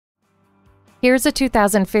Here's a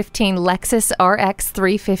 2015 Lexus RX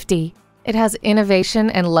 350. It has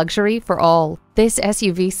innovation and luxury for all. This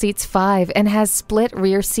SUV seats 5 and has split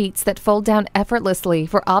rear seats that fold down effortlessly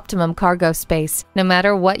for optimum cargo space. No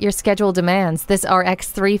matter what your schedule demands, this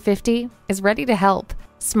RX 350 is ready to help.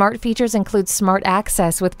 Smart features include smart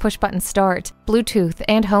access with push-button start, Bluetooth,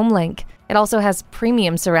 and HomeLink. It also has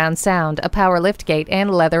premium surround sound, a power liftgate,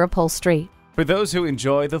 and leather upholstery. For those who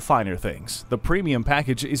enjoy the finer things, the premium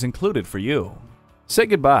package is included for you. Say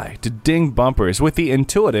goodbye to ding bumpers with the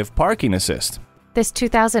intuitive parking assist. This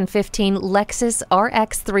 2015 Lexus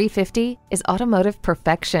RX 350 is automotive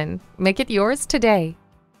perfection. Make it yours today.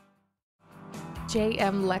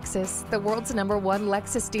 JM Lexus, the world's #1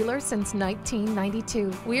 Lexus dealer since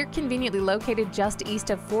 1992. We're conveniently located just east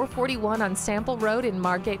of 441 on Sample Road in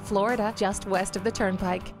Margate, Florida, just west of the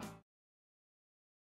Turnpike.